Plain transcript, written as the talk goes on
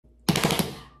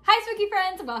Hi Spooky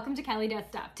friends, welcome to Kelly Does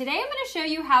Stuff. Today I'm going to show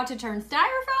you how to turn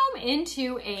styrofoam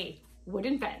into a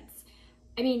wooden fence.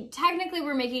 I mean, technically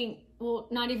we're making, well,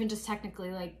 not even just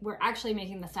technically, like we're actually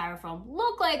making the styrofoam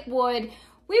look like wood.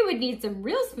 We would need some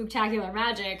real spooktacular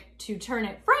magic to turn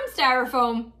it from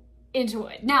styrofoam into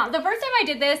wood. Now, the first time I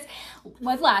did this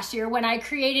was last year when I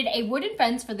created a wooden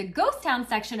fence for the Ghost Town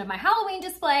section of my Halloween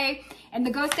display, and the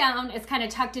Ghost Town is kind of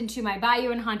tucked into my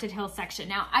Bayou and Haunted Hill section.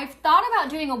 Now, I've thought about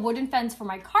doing a wooden fence for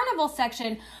my Carnival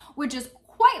section, which is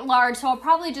quite large, so I'll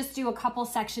probably just do a couple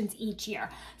sections each year.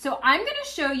 So I'm gonna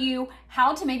show you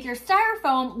how to make your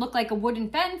styrofoam look like a wooden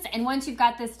fence, and once you've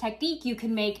got this technique, you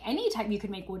can make any type. You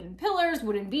can make wooden pillars,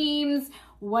 wooden beams,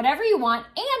 whatever you want,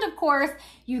 and of course,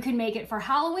 you can make it for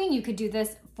Halloween. You could do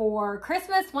this for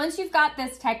Christmas. Once you've got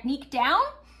this technique down,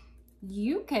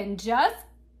 you can just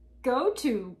go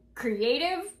to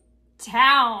Creative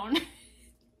Town.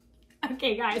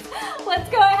 Okay guys, let's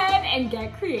go ahead and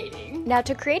get creating. Now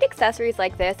to create accessories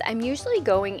like this, I'm usually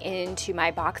going into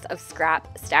my box of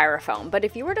scrap styrofoam, but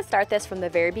if you were to start this from the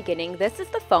very beginning, this is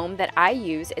the foam that I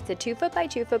use. It's a 2 foot by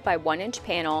 2 foot by 1 inch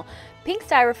panel, pink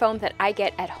styrofoam that I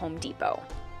get at Home Depot.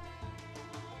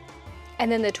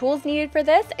 And then the tools needed for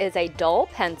this is a dull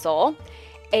pencil,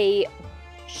 a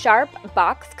sharp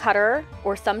box cutter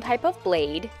or some type of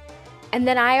blade, and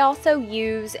then I also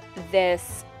use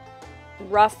this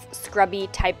rough, scrubby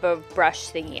type of brush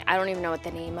thingy. I don't even know what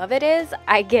the name of it is.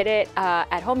 I get it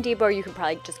at Home Depot. You can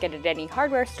probably just get it at any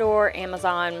hardware store,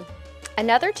 Amazon.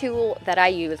 Another tool that I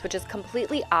use, which is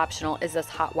completely optional, is this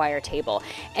hot wire table.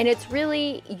 And it's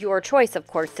really your choice, of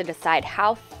course, to decide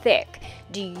how thick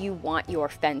do you want your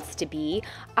fence to be.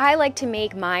 I like to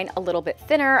make mine a little bit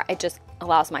thinner. It just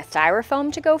allows my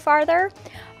styrofoam to go farther.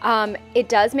 It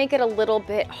does make it a little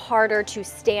bit harder to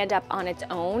stand up on its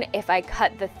own if I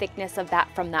cut the thickness of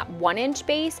that from that 1 inch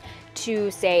base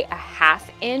to say a 1/2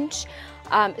 inch.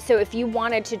 So if you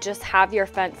wanted to just have your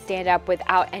fence stand up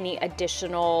without any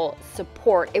additional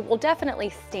support, it will definitely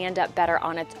stand up better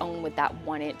on its own with that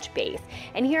 1 inch base.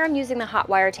 And here I'm using the hot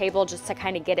wire table just to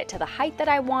kind of get it to the height that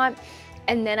I want.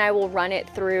 And then I will run it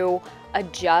through,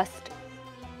 adjust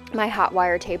my hot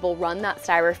wire table, run that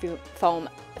styrofoam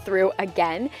through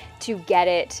again to get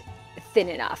it thin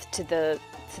enough to the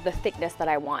thickness that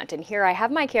I want. And here I have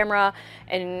my camera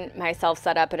and myself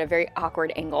set up at a very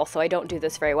awkward angle, so I don't do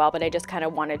this very well, but I just kind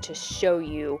of wanted to show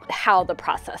you how the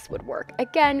process would work.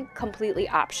 Again, completely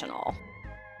optional.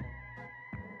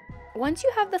 Once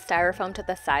you have the styrofoam to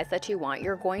the size that you want,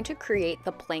 you're going to create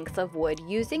the planks of wood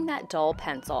using that dull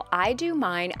pencil. I do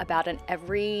mine about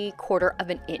every 1/4 of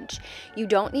an inch. You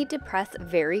don't need to press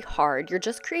very hard. You're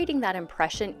just creating that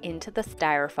impression into the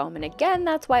styrofoam. And again,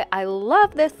 that's why I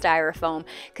love this styrofoam,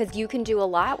 because you can do a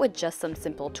lot with just some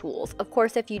simple tools. Of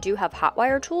course, if you do have hot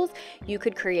wire tools, you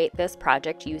could create this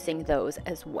project using those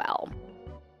as well.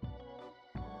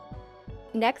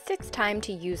 Next, it's time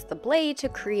to use the blade to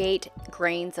create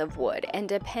grains of wood, and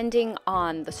depending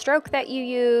on the stroke that you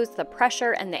use, the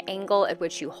pressure, and the angle at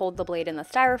which you hold the blade in the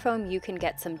styrofoam, you can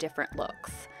get some different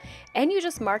looks. And you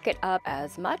just mark it up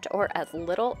as much or as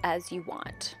little as you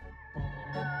want.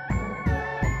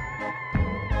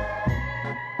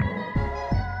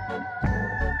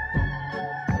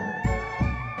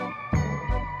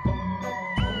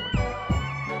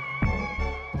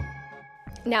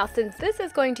 Now, since this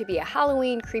is going to be a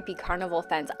Halloween creepy carnival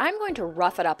fence, I'm going to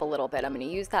rough it up a little bit. I'm going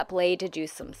to use that blade to do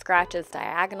some scratches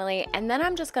diagonally, and then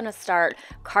I'm just going to start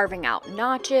carving out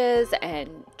notches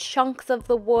and chunks of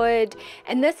the wood.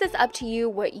 And this is up to you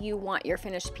what you want your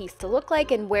finished piece to look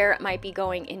like and where it might be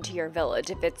going into your village.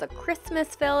 If it's a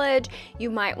Christmas village, you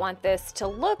might want this to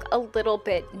look a little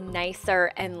bit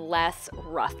nicer and less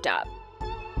roughed up.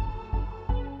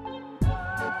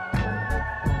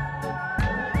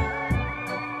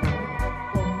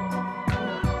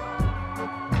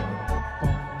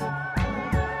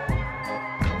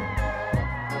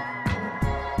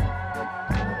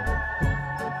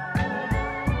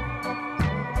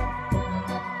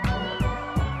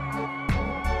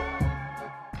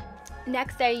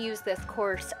 Next, I use this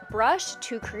coarse brush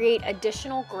to create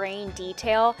additional grain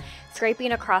detail,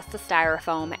 scraping across the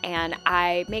styrofoam, and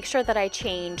I make sure that I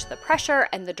change the pressure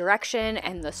and the direction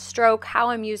and the stroke, how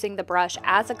I'm using the brush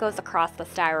as it goes across the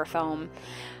styrofoam.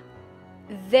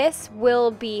 This will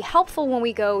be helpful when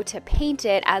we go to paint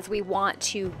it, as we want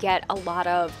to get a lot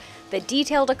of the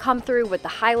detail to come through with the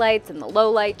highlights and the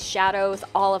lowlights, shadows,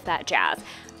 all of that jazz.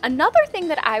 Another thing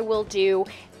that I will do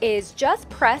is just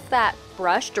press that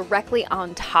brush directly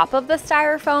on top of the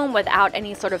styrofoam without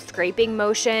any sort of scraping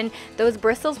motion. Those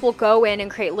bristles will go in and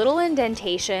create little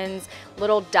indentations,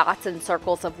 little dots and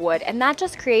circles of wood, and that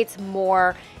just creates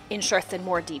more interest in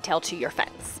more detail to your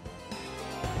fence.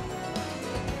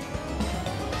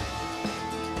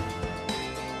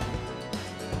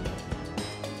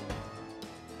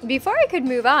 Before I could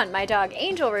move on, my dog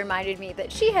Angel reminded me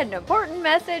that she had an important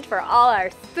message for all our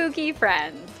spooky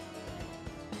friends.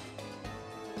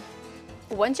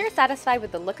 Once you're satisfied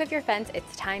with the look of your fence,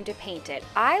 it's time to paint it.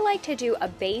 I like to do a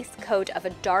base coat of a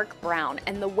dark brown,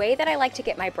 and the way that I like to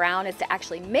get my brown is to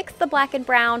actually mix the black and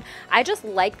brown. I just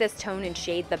like this tone and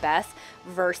shade the best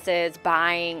versus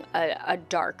buying a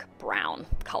dark brown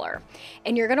color.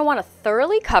 And you're gonna wanna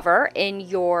thoroughly cover in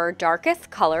your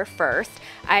darkest color first.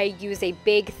 I use a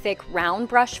big, thick, round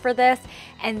brush for this.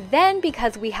 And then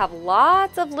because we have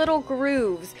lots of little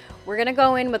grooves, we're gonna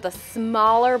go in with a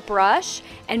smaller brush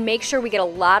and make sure we get a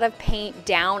lot of paint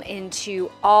down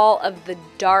into all of the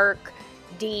dark,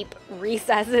 deep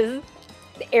recesses,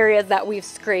 the areas that we've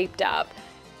scraped up,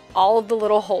 all of the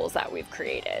little holes that we've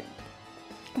created.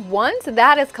 Once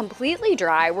that is completely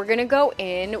dry, we're gonna go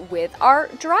in with our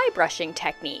dry brushing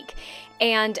technique.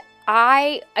 And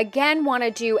I, again, wanna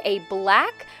do a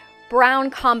black brown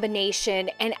combination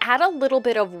and add a little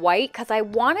bit of white because I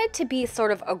want it to be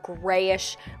sort of a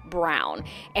grayish brown.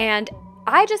 And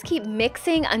I just keep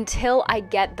mixing until I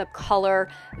get the color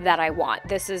that I want.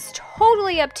 This is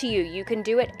totally up to you. You can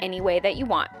do it any way that you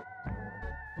want.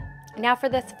 Now for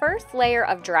this first layer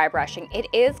of dry brushing, it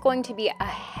is going to be a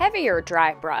heavier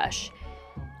dry brush.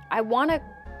 I want to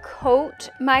coat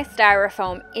my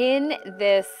styrofoam in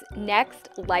this next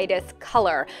lightest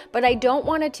color, but I don't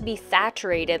want it to be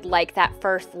saturated like that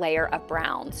first layer of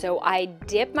brown. So I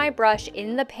dip my brush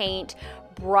in the paint,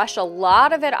 brush a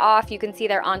lot of it off, you can see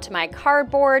there, onto my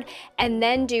cardboard, and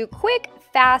then do quick,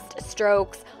 fast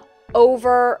strokes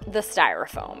over the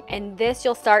styrofoam. And this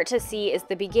you'll start to see is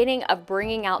the beginning of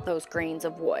bringing out those grains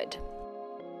of wood.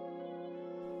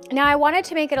 Now I wanted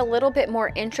to make it a little bit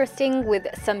more interesting with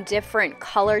some different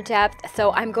color depth,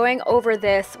 so I'm going over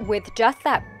this with just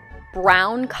that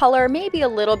brown color, maybe a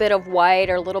little bit of white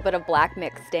or a little bit of black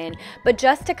mixed in, but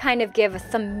just to kind of give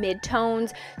some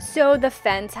mid-tones so the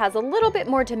fence has a little bit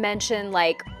more dimension,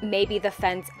 like maybe the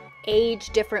fence age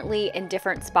differently in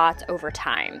different spots over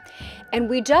time. And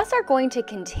we just are going to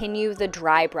continue the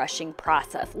dry brushing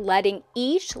process, letting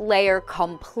each layer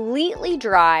completely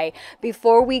dry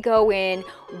before we go in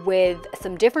with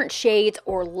some different shades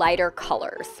or lighter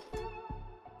colors.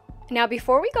 Now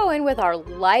before we go in with our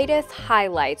lightest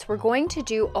highlights, we're going to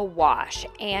do a wash,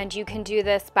 and you can do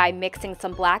this by mixing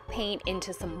some black paint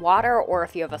into some water, or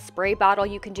if you have a spray bottle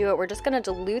you can do it. We're just going to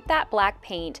dilute that black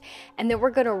paint and then we're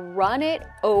going to run it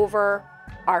over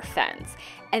our fence.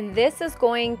 And this is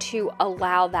going to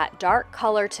allow that dark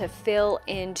color to fill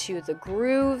into the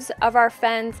grooves of our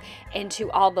fence,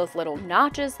 into all those little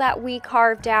notches that we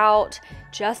carved out.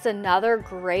 Just another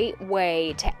great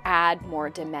way to add more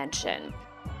dimension.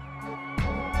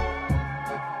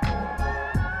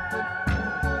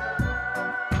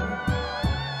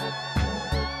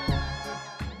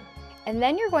 And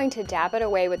then you're going to dab it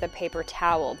away with a paper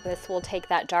towel. This will take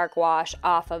that dark wash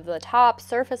off of the top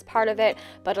surface part of it,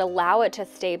 but allow it to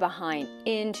stay behind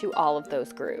into all of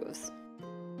those grooves.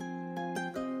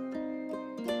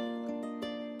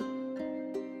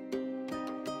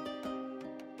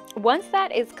 Once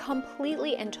that is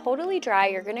completely and totally dry,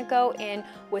 you're gonna go in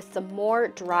with some more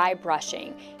dry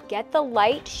brushing. Get the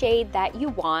light shade that you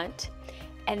want,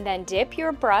 and then dip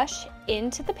your brush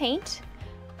into the paint.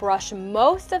 Brush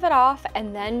most of it off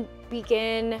and then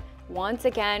begin once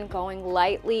again going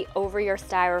lightly over your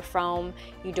styrofoam.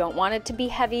 You don't want it to be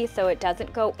heavy so it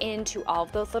doesn't go into all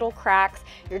of those little cracks.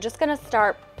 You're just gonna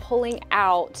start pulling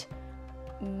out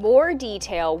more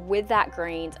detail with that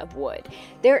grains of wood.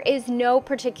 There is no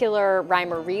particular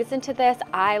rhyme or reason to this.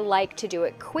 I like to do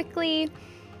it quickly,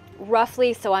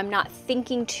 roughly, so I'm not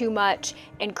thinking too much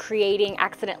and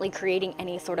accidentally creating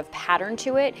any sort of pattern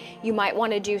to it. You might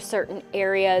want to do certain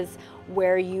areas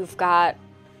where you've got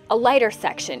a lighter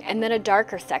section and then a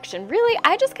darker section. Really,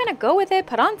 I just kind of go with it,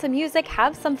 put on some music,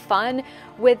 have some fun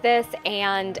with this,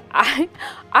 and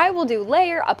I will do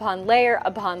layer upon layer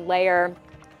upon layer.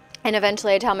 And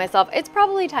eventually I tell myself it's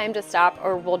probably time to stop,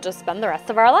 or we'll just spend the rest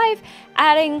of our life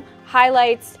adding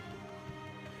highlights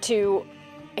to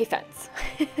a fence.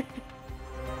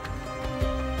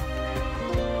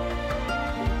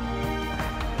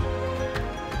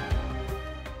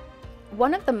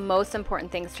 One of the most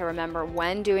important things to remember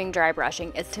when doing dry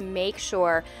brushing is to make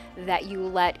sure that you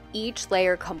let each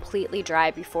layer completely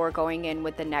dry before going in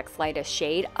with the next lightest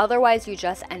shade. Otherwise, you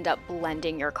just end up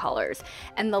blending your colors.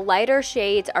 And the lighter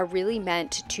shades are really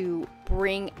meant to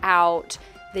bring out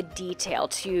the detail,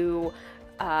 to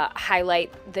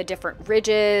highlight the different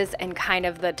ridges and kind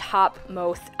of the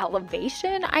topmost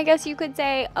elevation, I guess you could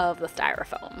say, of the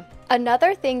Styrofoam.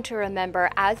 Another thing to remember,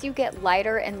 as you get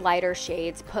lighter and lighter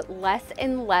shades, put less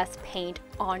and less paint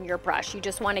on your brush. You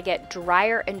just want to get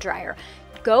drier and drier.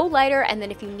 Go lighter, and then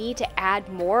if you need to add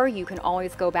more, you can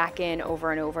always go back in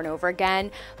over and over and over again.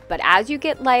 But as you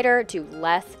get lighter, do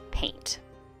less paint.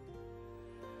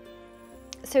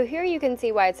 So here you can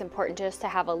see why it's important just to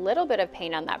have a little bit of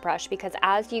paint on that brush, because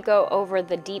as you go over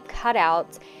the deep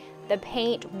cutouts, the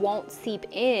paint won't seep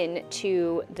in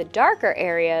to the darker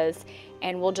areas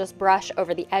and will just brush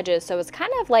over the edges. So it's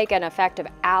kind of like an effect of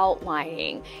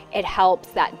outlining. It helps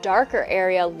that darker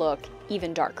area look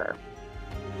even darker.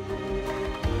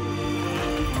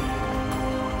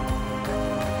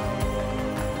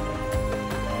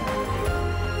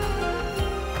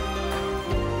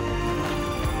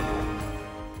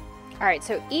 All right,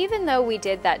 so even though we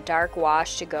did that dark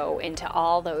wash to go into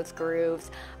all those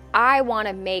grooves, I want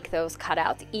to make those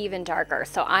cutouts even darker.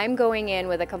 So I'm going in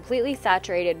with a completely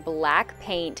saturated black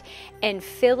paint and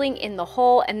filling in the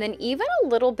hole, and then even a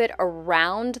little bit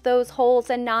around those holes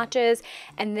and notches.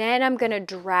 And then I'm going to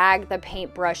drag the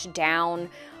paintbrush down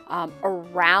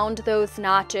around those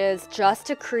notches just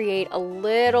to create a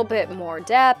little bit more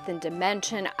depth and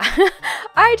dimension.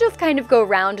 I just kind of go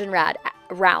round and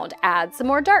round, add some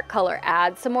more dark color,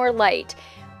 add some more light.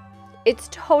 It's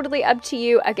totally up to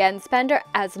you. Again, spend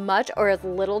as much or as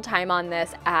little time on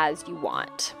this as you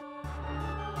want.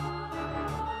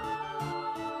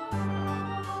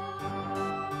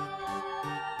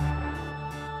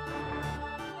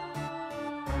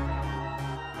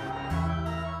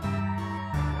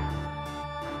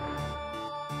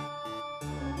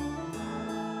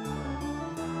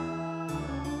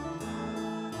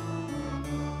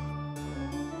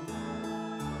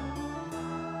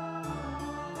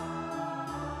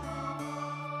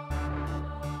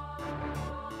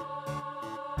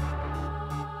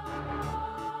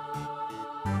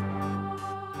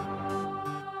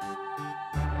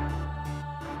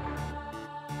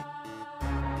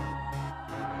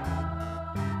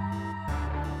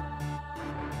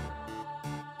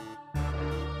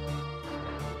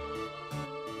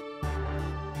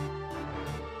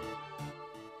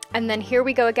 And then here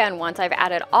we go again. Once I've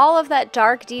added all of that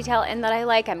dark detail in that I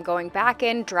like, I'm going back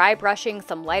in, dry brushing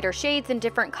some lighter shades in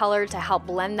different colors to help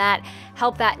blend that,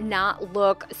 help that not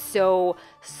look so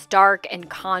stark and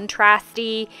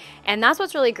contrasty. And that's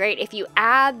what's really great. If you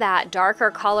add that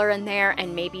darker color in there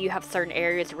and maybe you have certain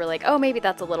areas where you're like, oh, maybe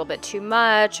that's a little bit too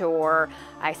much, or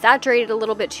I saturated a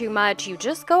little bit too much, you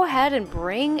just go ahead and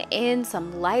bring in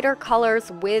some lighter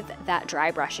colors with that dry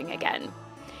brushing again.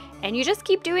 And you just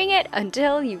keep doing it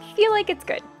until you feel like it's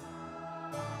good.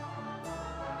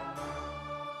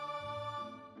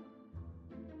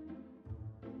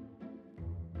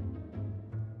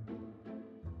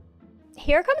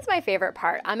 Here comes my favorite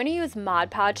part. I'm gonna use Mod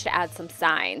Podge to add some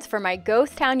signs. For my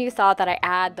ghost town, you saw that I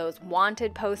add those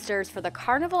wanted posters. For the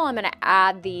carnival, I'm gonna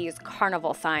add these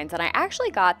carnival signs. And I actually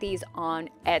got these on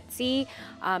Etsy,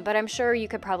 but I'm sure you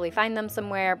could probably find them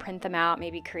somewhere, print them out,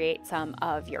 maybe create some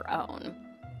of your own.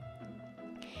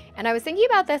 And I was thinking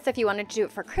about this, if you wanted to do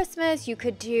it for Christmas, you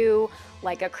could do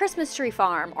like a Christmas tree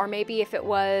farm, or maybe if it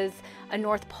was a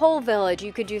North Pole village,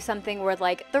 you could do something where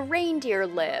like the reindeer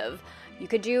live. You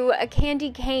could do a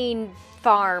candy cane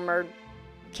farm, or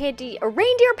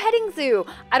reindeer petting zoo.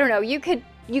 I don't know, you can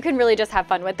really just have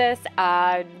fun with this.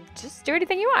 Just do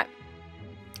anything you want.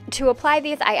 To apply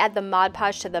these, I add the Mod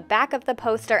Podge to the back of the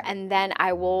poster, and then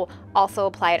I will also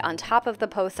apply it on top of the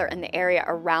poster in the area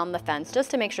around the fence,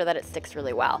 just to make sure that it sticks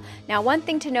really well. Now, one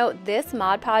thing to note, this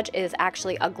Mod Podge is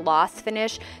actually a gloss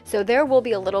finish, so there will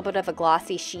be a little bit of a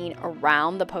glossy sheen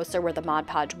around the poster where the Mod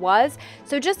Podge was.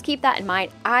 So just keep that in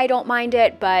mind. I don't mind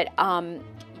it, but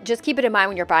just keep it in mind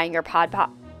when you're buying your Mod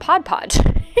Podge,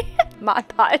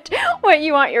 what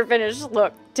you want your finished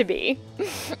look to be.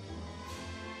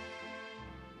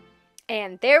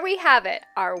 And there we have it.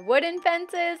 Our wooden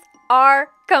fences are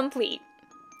complete.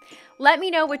 Let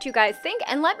me know what you guys think,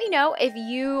 and let me know if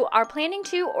you are planning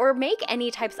to or make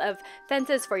any types of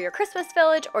fences for your Christmas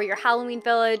village or your Halloween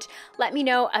village. Let me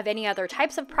know of any other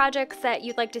types of projects that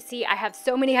you'd like to see. I have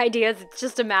so many ideas. It's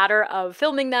just a matter of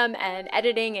filming them and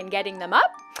editing and getting them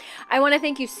up. I want to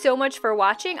thank you so much for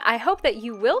watching. I hope that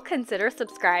you will consider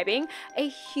subscribing. A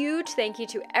huge thank you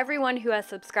to everyone who has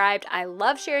subscribed. I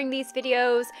love sharing these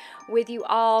videos with you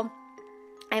all.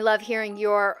 I love hearing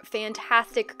your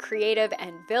fantastic creative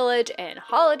and village and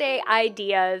holiday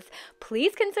ideas.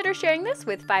 Please consider sharing this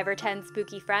with 5 or 10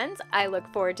 spooky friends. I look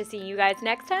forward to seeing you guys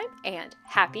next time, and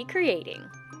happy creating!